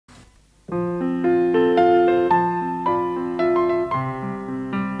I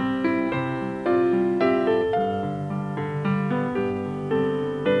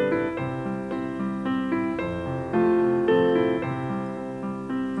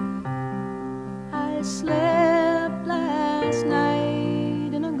slept last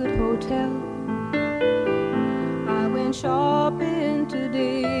night in a good hotel. I went shopping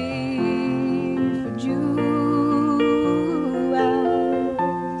today for jewels.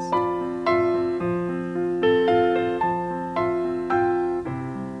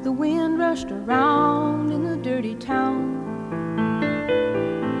 The wind rushed around in the dirty town,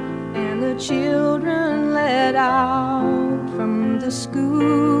 and the children let out from the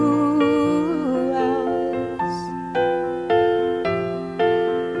school.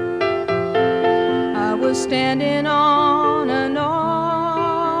 Standing on a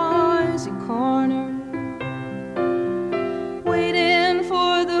noisy corner, waiting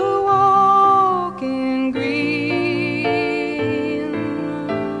for the walking green.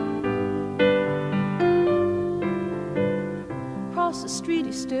 Across the street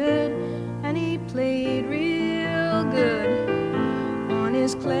he stood, and he played real good on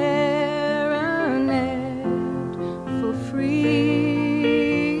his clarinet for free.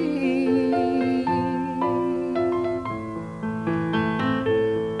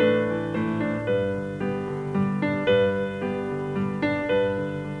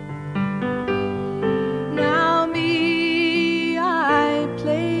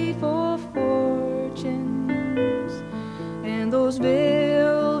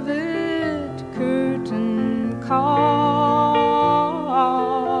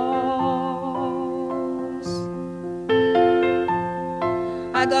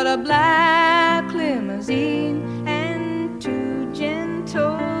 I got a black limousine and two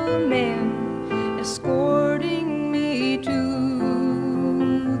gentlemen escorting me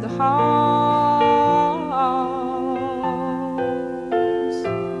to the house.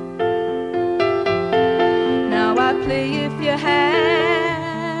 Now I play if you have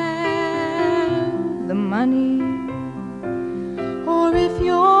the money, or if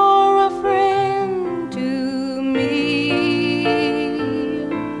you're a friend to me.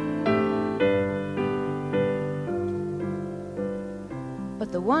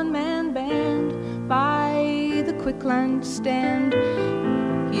 But the one-man band by the quicklime stand,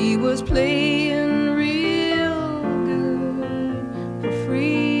 he was playing real good for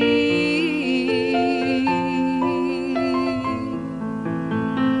free.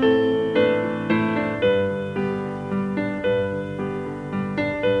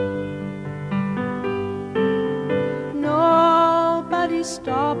 Nobody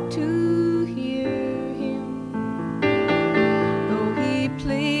stopped to hear him, though he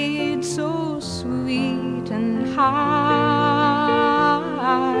played so sweet and high.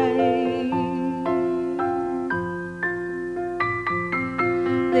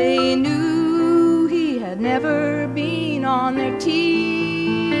 They knew he had never been on their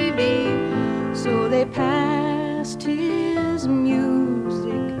TV, so they passed his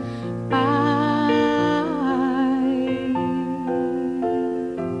music by.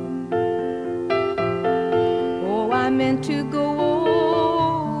 Oh, I meant to go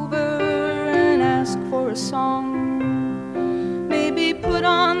for a song, maybe put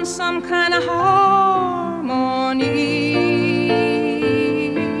on some kind of harmony.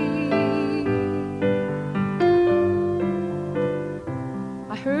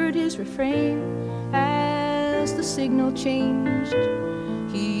 I heard his refrain as the signal changed.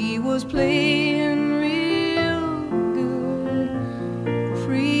 He was playing